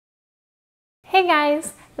Hey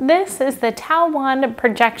guys, this is the Towond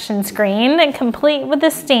projection screen, complete with a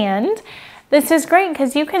stand. This is great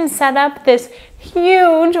because you can set up this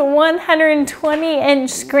huge 120-inch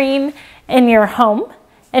screen in your home,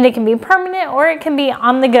 and it can be permanent or it can be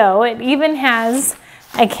on the go. It even has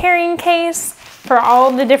a carrying case for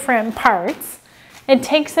all the different parts. It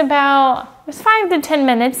takes about 5 to 10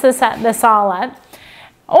 minutes to set this all up.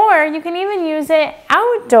 Or you can even use it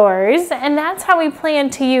outdoors, and that's how we plan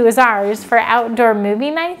to use ours for outdoor movie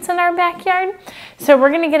nights in our backyard. So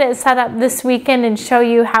we're gonna get it set up this weekend and show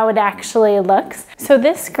you how it actually looks. So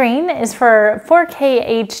this screen is for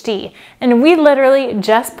 4K HD, and we literally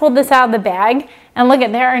just pulled this out of the bag, and look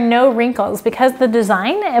at, there are no wrinkles because the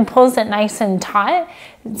design, it pulls it nice and taut.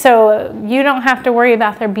 So you don't have to worry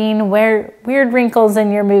about there being weird wrinkles in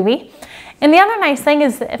your movie. And the other nice thing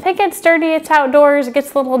is if it gets dirty, it's outdoors, it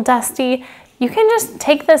gets a little dusty, you can just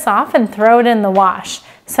take this off and throw it in the wash.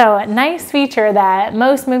 So a nice feature that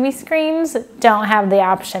most movie screens don't have the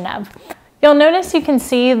option of. You'll notice you can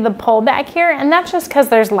see the pull back here, and that's just because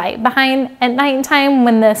there's light behind. At nighttime,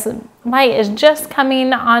 when this light is just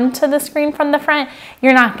coming onto the screen from the front,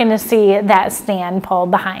 you're not going to see that stand pull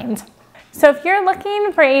behind. So if you're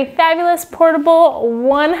looking for a fabulous portable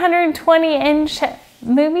 120-inch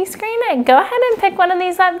movie screen, go ahead and pick one of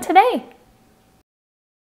these up today.